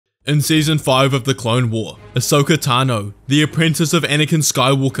In Season 5 of the Clone War, Ahsoka Tano, the apprentice of Anakin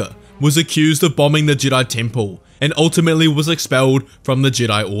Skywalker, was accused of bombing the Jedi Temple and ultimately was expelled from the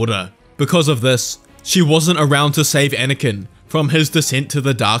Jedi Order. Because of this, she wasn't around to save Anakin from his descent to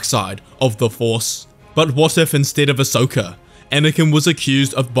the dark side of the Force. But what if instead of Ahsoka, Anakin was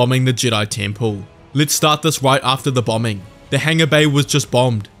accused of bombing the Jedi Temple? Let's start this right after the bombing. The hangar bay was just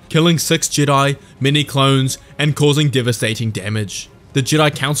bombed, killing 6 Jedi, many clones, and causing devastating damage. The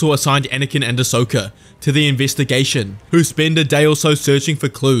Jedi Council assigned Anakin and Ahsoka to the investigation, who spend a day or so searching for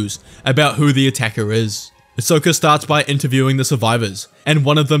clues about who the attacker is. Ahsoka starts by interviewing the survivors, and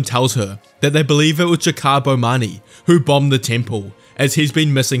one of them tells her that they believe it was Jakar Bomani who bombed the temple, as he's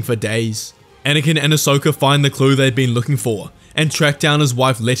been missing for days. Anakin and Ahsoka find the clue they've been looking for, and track down his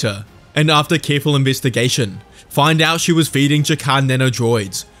wife Letta, and after careful investigation, find out she was feeding Jakar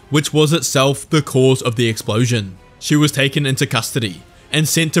nanodroids, which was itself the cause of the explosion. She was taken into custody and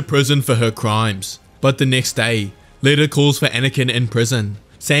sent to prison for her crimes. But the next day, Letta calls for Anakin in prison,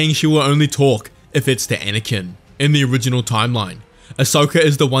 saying she will only talk if it's to Anakin. In the original timeline, Ahsoka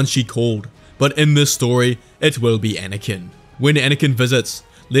is the one she called, but in this story, it will be Anakin. When Anakin visits,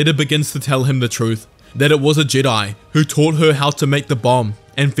 Letta begins to tell him the truth, that it was a Jedi who taught her how to make the bomb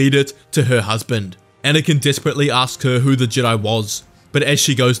and feed it to her husband. Anakin desperately asks her who the Jedi was, but as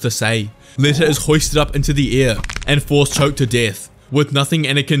she goes to say, Letta is hoisted up into the air and force choked to death, with nothing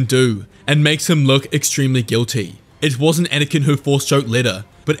Anakin can do, and makes him look extremely guilty. It wasn't Anakin who force choked Letta,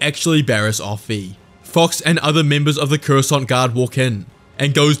 but actually Barriss Offee. Fox and other members of the Coruscant Guard walk in,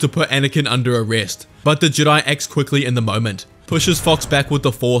 and goes to put Anakin under arrest, but the Jedi acts quickly in the moment, pushes Fox back with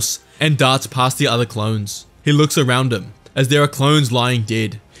the Force, and darts past the other clones. He looks around him, as there are clones lying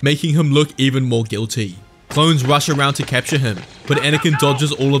dead, making him look even more guilty. Clones rush around to capture him, but Anakin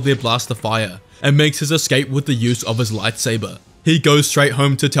dodges all of their blaster fire and makes his escape with the use of his lightsaber. He goes straight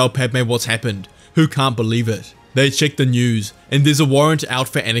home to tell Padme what's happened, who can't believe it. They check the news, and there's a warrant out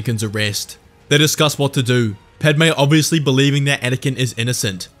for Anakin's arrest. They discuss what to do, Padme obviously believing that Anakin is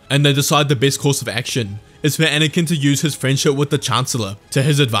innocent, and they decide the best course of action is for Anakin to use his friendship with the Chancellor to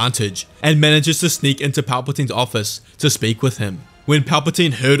his advantage, and manages to sneak into Palpatine's office to speak with him. When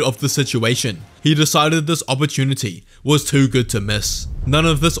Palpatine heard of the situation, he decided this opportunity was too good to miss. None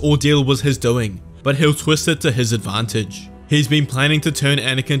of this ordeal was his doing, but he'll twist it to his advantage. He's been planning to turn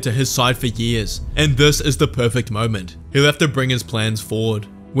Anakin to his side for years, and this is the perfect moment. He'll have to bring his plans forward.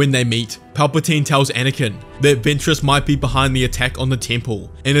 When they meet, Palpatine tells Anakin that Ventress might be behind the attack on the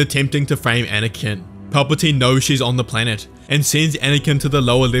temple in attempting to frame Anakin. Palpatine knows she's on the planet, and sends Anakin to the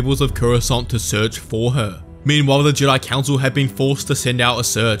lower levels of Coruscant to search for her. Meanwhile, the Jedi Council have been forced to send out a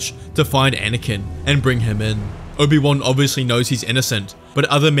search to find Anakin and bring him in. Obi-Wan obviously knows he's innocent, but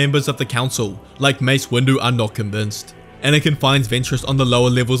other members of the council, like Mace Windu, are not convinced. Anakin finds Ventress on the lower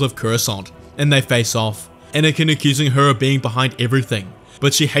levels of Coruscant, and they face off, Anakin accusing her of being behind everything,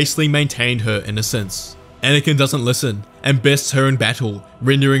 but she hastily maintained her innocence. Anakin doesn't listen, and bests her in battle,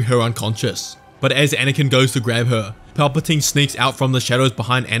 rendering her unconscious. But as Anakin goes to grab her, Palpatine sneaks out from the shadows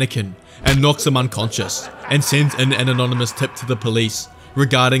behind Anakin and knocks him unconscious, and sends in an anonymous tip to the police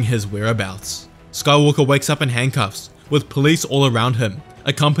regarding his whereabouts. Skywalker wakes up in handcuffs, with police all around him,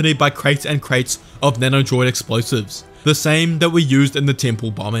 accompanied by crates and crates of nanodroid explosives, the same that were used in the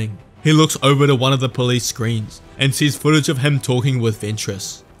temple bombing. He looks over to one of the police screens, and sees footage of him talking with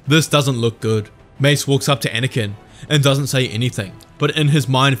Ventress. This doesn't look good. Mace walks up to Anakin, and doesn't say anything, but in his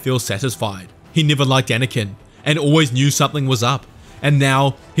mind feels satisfied. He never liked Anakin, and always knew something was up, and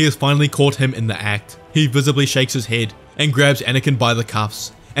now he has finally caught him in the act. He visibly shakes his head, and grabs Anakin by the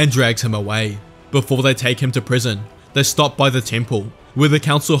cuffs, and drags him away. Before they take him to prison, they stop by the temple, where the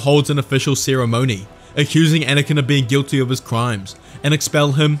council holds an official ceremony, accusing Anakin of being guilty of his crimes, and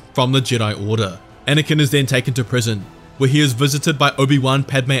expel him from the Jedi Order. Anakin is then taken to prison, where he is visited by Obi-Wan,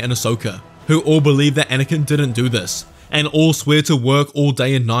 Padme, and Ahsoka, who all believe that Anakin didn't do this, and all swear to work all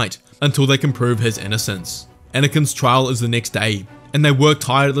day and night until they can prove his innocence. Anakin's trial is the next day, and they work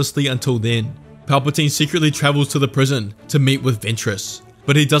tirelessly until then. Palpatine secretly travels to the prison to meet with Ventress,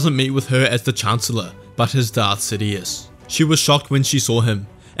 but he doesn't meet with her as the Chancellor, but as Darth Sidious. She was shocked when she saw him,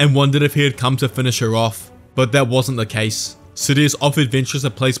 and wondered if he had come to finish her off, but that wasn't the case. Sidious offered Ventress a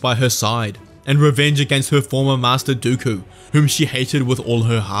place by her side, and revenge against her former master Dooku, whom she hated with all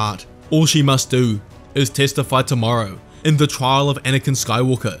her heart. All she must do is testify tomorrow in the trial of Anakin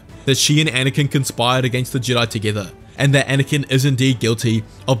Skywalker that she and Anakin conspired against the Jedi together, and that Anakin is indeed guilty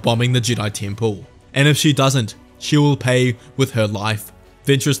of bombing the Jedi Temple. And if she doesn't, she will pay with her life.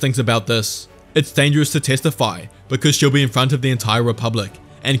 Ventress thinks about this. It's dangerous to testify because she'll be in front of the entire Republic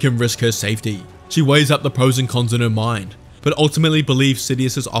and can risk her safety. She weighs up the pros and cons in her mind, but ultimately believes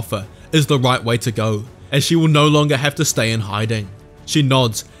Sidious's offer is the right way to go, as she will no longer have to stay in hiding. She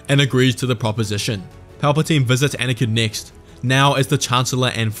nods and agrees to the proposition. Palpatine visits Anakin next, now as the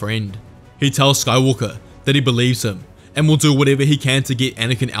Chancellor and friend. He tells Skywalker that he believes him and will do whatever he can to get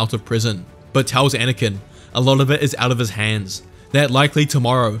Anakin out of prison, but tells Anakin a lot of it is out of his hands, that likely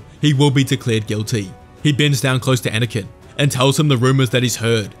tomorrow he will be declared guilty. He bends down close to Anakin and tells him the rumors that he's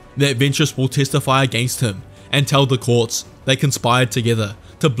heard, that Ventress will testify against him and tell the courts they conspired together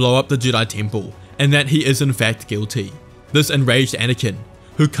to blow up the Jedi Temple and that he is in fact guilty. This enraged Anakin,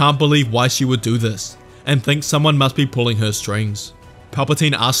 who can't believe why she would do this and thinks someone must be pulling her strings.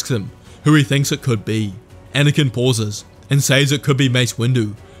 Palpatine asks him who he thinks it could be. Anakin pauses and says it could be Mace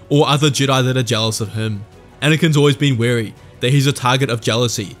Windu or other Jedi that are jealous of him. Anakin's always been wary that he's a target of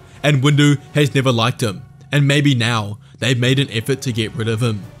jealousy and Windu has never liked him, and maybe now they've made an effort to get rid of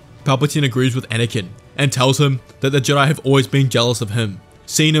him. Palpatine agrees with Anakin and tells him that the Jedi have always been jealous of him,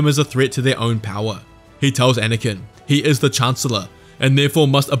 seeing him as a threat to their own power. He tells Anakin he is the Chancellor and therefore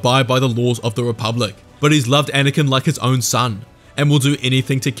must abide by the laws of the Republic, but he's loved Anakin like his own son and will do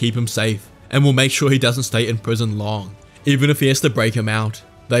anything to keep him safe and will make sure he doesn't stay in prison long, even if he has to break him out.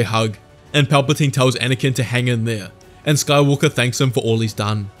 They hug, and Palpatine tells Anakin to hang in there, and Skywalker thanks him for all he's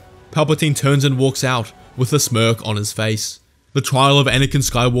done. Palpatine turns and walks out with a smirk on his face. The trial of Anakin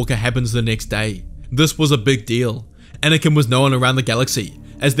Skywalker happens the next day. This was a big deal. Anakin was known around the galaxy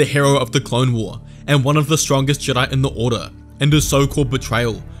as the hero of the Clone War and one of the strongest Jedi in the Order, and his so-called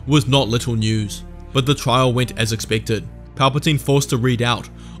betrayal was not little news. But the trial went as expected. Palpatine forced to read out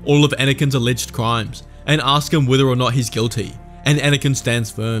all of Anakin's alleged crimes and ask him whether or not he's guilty, and Anakin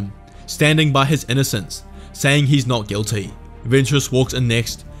stands firm, standing by his innocence, saying he's not guilty. Ventress walks in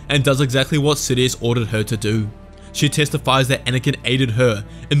next and does exactly what Sidious ordered her to do. She testifies that Anakin aided her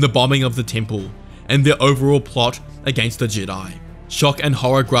in the bombing of the temple and their overall plot against the Jedi. Shock and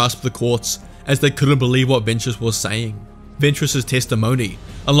horror grasped the courts as they couldn't believe what Ventress was saying. Ventress's testimony,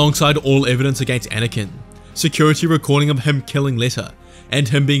 alongside all evidence against Anakin, security recording of him killing Letter, and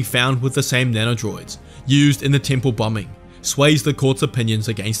him being found with the same nanodroids used in the temple bombing, sways the court's opinions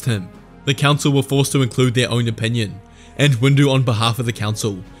against him. The council were forced to include their own opinion, and Windu on behalf of the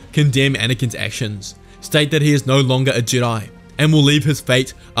council condemn Anakin's actions, state that he is no longer a Jedi, and will leave his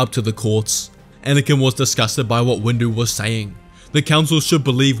fate up to the courts. Anakin was disgusted by what Windu was saying. The council should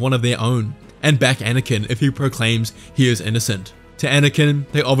believe one of their own, and back Anakin if he proclaims he is innocent. To Anakin,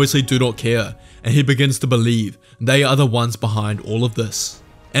 they obviously do not care, and he begins to believe they are the ones behind all of this.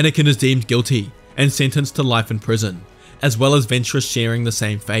 Anakin is deemed guilty and sentenced to life in prison, as well as Ventress sharing the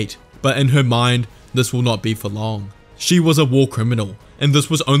same fate, but in her mind, this will not be for long. She was a war criminal, and this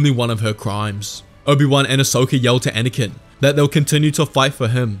was only one of her crimes. Obi-Wan and Ahsoka yell to Anakin that they'll continue to fight for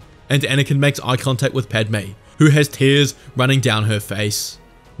him, and Anakin makes eye contact with Padme, who has tears running down her face.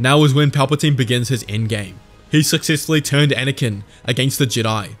 Now is when Palpatine begins his endgame. He successfully turned Anakin against the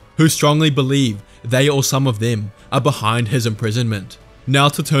Jedi, who strongly believe they or some of them are behind his imprisonment. Now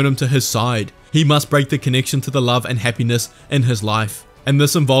to turn him to his side, he must break the connection to the love and happiness in his life, and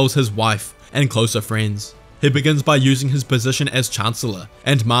this involves his wife and closer friends. He begins by using his position as Chancellor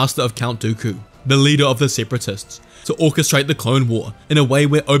and Master of Count Dooku, the leader of the Separatists, to orchestrate the Clone War in a way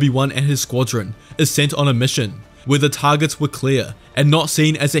where Obi-Wan and his squadron is sent on a mission where the targets were clear and not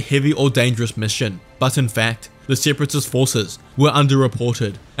seen as a heavy or dangerous mission, but in fact, the Separatist forces were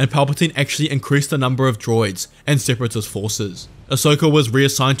underreported, and Palpatine actually increased the number of droids and Separatist forces. Ahsoka was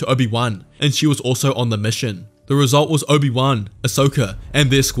reassigned to Obi-Wan, and she was also on the mission. The result was Obi-Wan, Ahsoka, and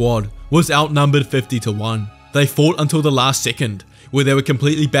their squad was outnumbered 50-1. They fought until the last second, where they were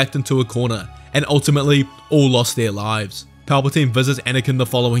completely backed into a corner, and ultimately all lost their lives. Palpatine visits Anakin the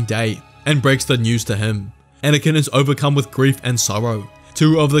following day, and breaks the news to him. Anakin is overcome with grief and sorrow,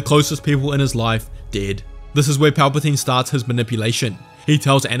 two of the closest people in his life dead. This is where Palpatine starts his manipulation. He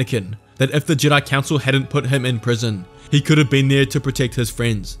tells Anakin that if the Jedi Council hadn't put him in prison, he could have been there to protect his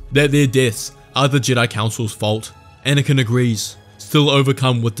friends, that their deaths are the Jedi Council's fault. Anakin agrees, still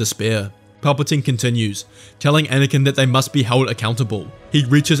overcome with despair. Palpatine continues, telling Anakin that they must be held accountable. He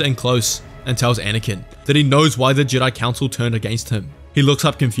reaches in close and tells Anakin that he knows why the Jedi Council turned against him. He looks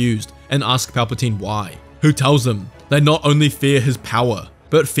up confused and asks Palpatine why, who tells him they not only fear his power,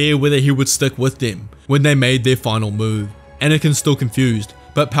 but fear whether he would stick with them when they made their final move. Anakin's still confused,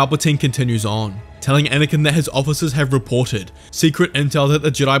 but Palpatine continues on, telling Anakin that his officers have reported secret intel that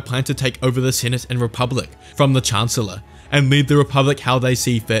the Jedi plan to take over the Senate and Republic from the Chancellor and lead the Republic how they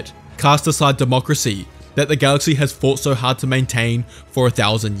see fit, cast aside democracy that the galaxy has fought so hard to maintain for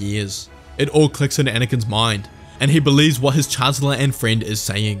 1,000 years. It all clicks in Anakin's mind, and he believes what his Chancellor and friend is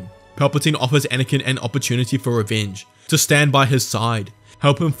saying. Palpatine offers Anakin an opportunity for revenge, to stand by his side,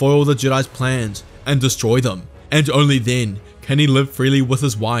 help him foil the Jedi's plans and destroy them, and only then can he live freely with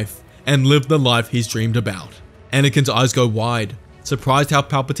his wife and live the life he's dreamed about. Anakin's eyes go wide, surprised how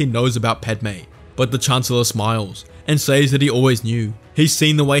Palpatine knows about Padme, but the Chancellor smiles and says that he always knew. He's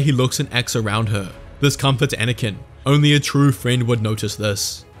seen the way he looks and acts around her. This comforts Anakin. Only a true friend would notice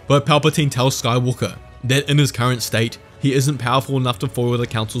this. But Palpatine tells Skywalker that in his current state, he isn't powerful enough to foil the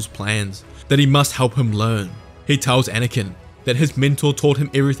Council's plans, that he must help him learn. He tells Anakin that his mentor taught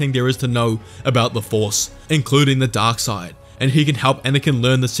him everything there is to know about the Force, including the dark side, and he can help Anakin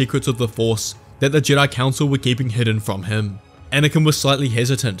learn the secrets of the Force that the Jedi Council were keeping hidden from him. Anakin was slightly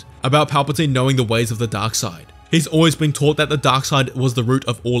hesitant about Palpatine knowing the ways of the dark side. He's always been taught that the dark side was the root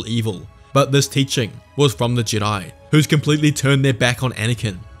of all evil, but this teaching was from the Jedi, who's completely turned their back on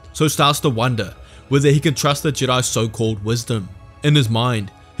Anakin, so starts to wonder whether he can trust the Jedi's so-called wisdom. In his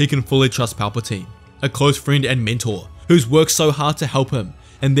mind, he can fully trust Palpatine, a close friend and mentor who's worked so hard to help him,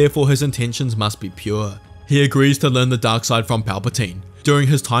 and therefore his intentions must be pure. He agrees to learn the dark side from Palpatine during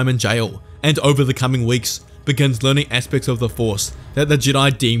his time in jail, and over the coming weeks begins learning aspects of the Force that the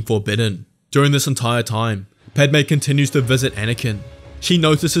Jedi deem forbidden. During this entire time, Padme continues to visit Anakin. She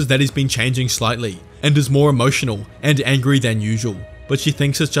notices that he's been changing slightly and is more emotional and angry than usual, but she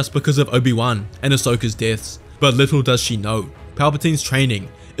thinks it's just because of Obi-Wan and Ahsoka's deaths. But little does she know, Palpatine's training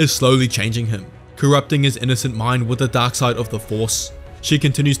is slowly changing him, corrupting his innocent mind with the dark side of the Force. She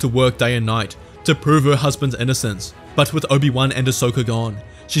continues to work day and night to prove her husband's innocence, but with Obi-Wan and Ahsoka gone,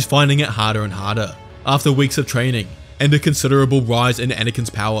 she's finding it harder and harder. After weeks of training and a considerable rise in Anakin's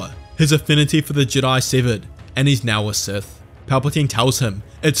power, his affinity for the Jedi severed, and he's now a Sith. Palpatine tells him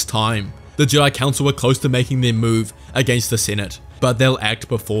it's time. The Jedi Council are close to making their move against the Senate, but they'll act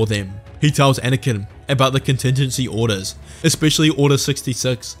before them. He tells Anakin about the contingency orders, especially Order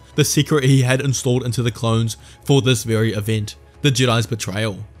 66, the secret he had installed into the clones for this very event, the Jedi's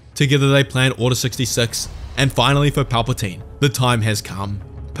betrayal. Together they plan Order 66, and finally for Palpatine, the time has come.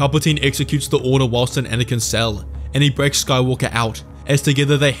 Palpatine executes the order whilst in Anakin's cell, and he breaks Skywalker out as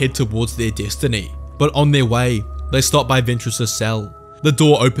together they head towards their destiny. But on their way, they stop by Ventress's cell. The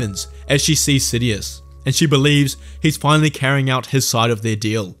door opens as she sees Sidious, and she believes he's finally carrying out his side of their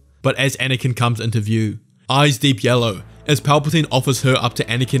deal. But as Anakin comes into view, eyes deep yellow as Palpatine offers her up to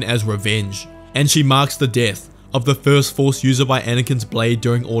Anakin as revenge, and she marks the death of the first Force user by Anakin's blade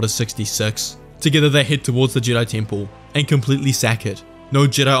during Order 66. Together they head towards the Jedi Temple and completely sack it. No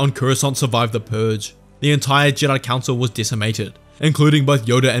Jedi on Coruscant survived the Purge. The entire Jedi Council was decimated, including both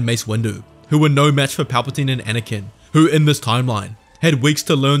Yoda and Mace Windu, who were no match for Palpatine and Anakin, who in this timeline had weeks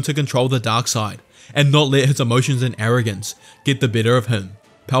to learn to control the dark side and not let his emotions and arrogance get the better of him.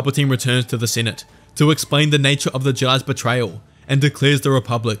 Palpatine returns to the Senate to explain the nature of the Jedi's betrayal and declares the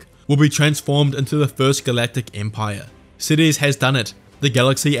Republic will be transformed into the First Galactic Empire. Sidious has done it. The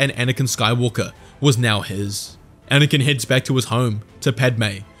galaxy and Anakin Skywalker was now his. Anakin heads back to his home, to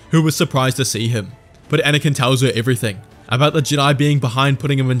Padme, who was surprised to see him. But Anakin tells her everything about the Jedi being behind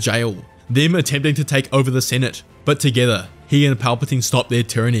putting him in jail, them attempting to take over the Senate, but together, he and Palpatine stopped their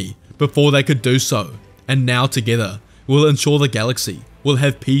tyranny before they could do so, and now together, will ensure the galaxy will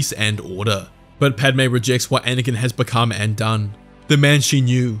have peace and order. But Padme rejects what Anakin has become and done. The man she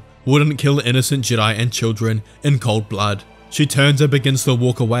knew wouldn't kill innocent Jedi and children in cold blood. She turns and begins to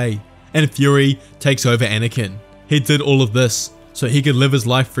walk away, and fury takes over Anakin. He did all of this so he could live his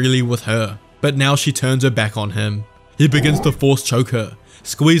life freely with her, but now she turns her back on him. He begins to force choke her,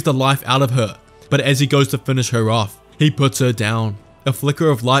 squeeze the life out of her, but as he goes to finish her off, he puts her down. A flicker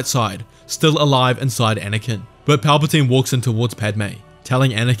of light side still alive inside Anakin, but Palpatine walks in towards Padme,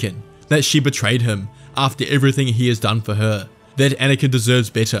 telling Anakin that she betrayed him after everything he has done for her, that Anakin deserves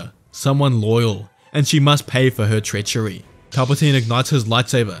better, someone loyal, and she must pay for her treachery. Palpatine ignites his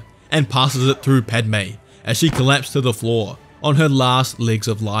lightsaber and passes it through Padme as she collapses to the floor on her last legs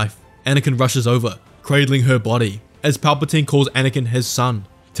of life. Anakin rushes over, cradling her body, as Palpatine calls Anakin his son,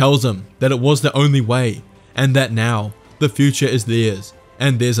 tells him that it was the only way, and that now, the future is theirs,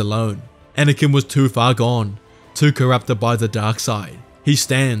 and theirs alone. Anakin was too far gone, too corrupted by the dark side. He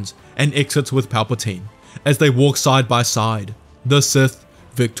stands and exits with Palpatine, as they walk side by side, the Sith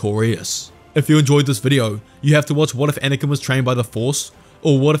victorious. If you enjoyed this video, you have to watch What If Anakin Was Trained by the Force,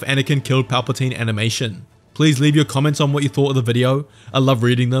 or What If Anakin Killed Palpatine animation. Please leave your comments on what you thought of the video. I love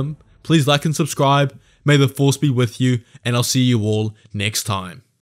reading them. Please like and subscribe. May the Force be with you, and I'll see you all next time.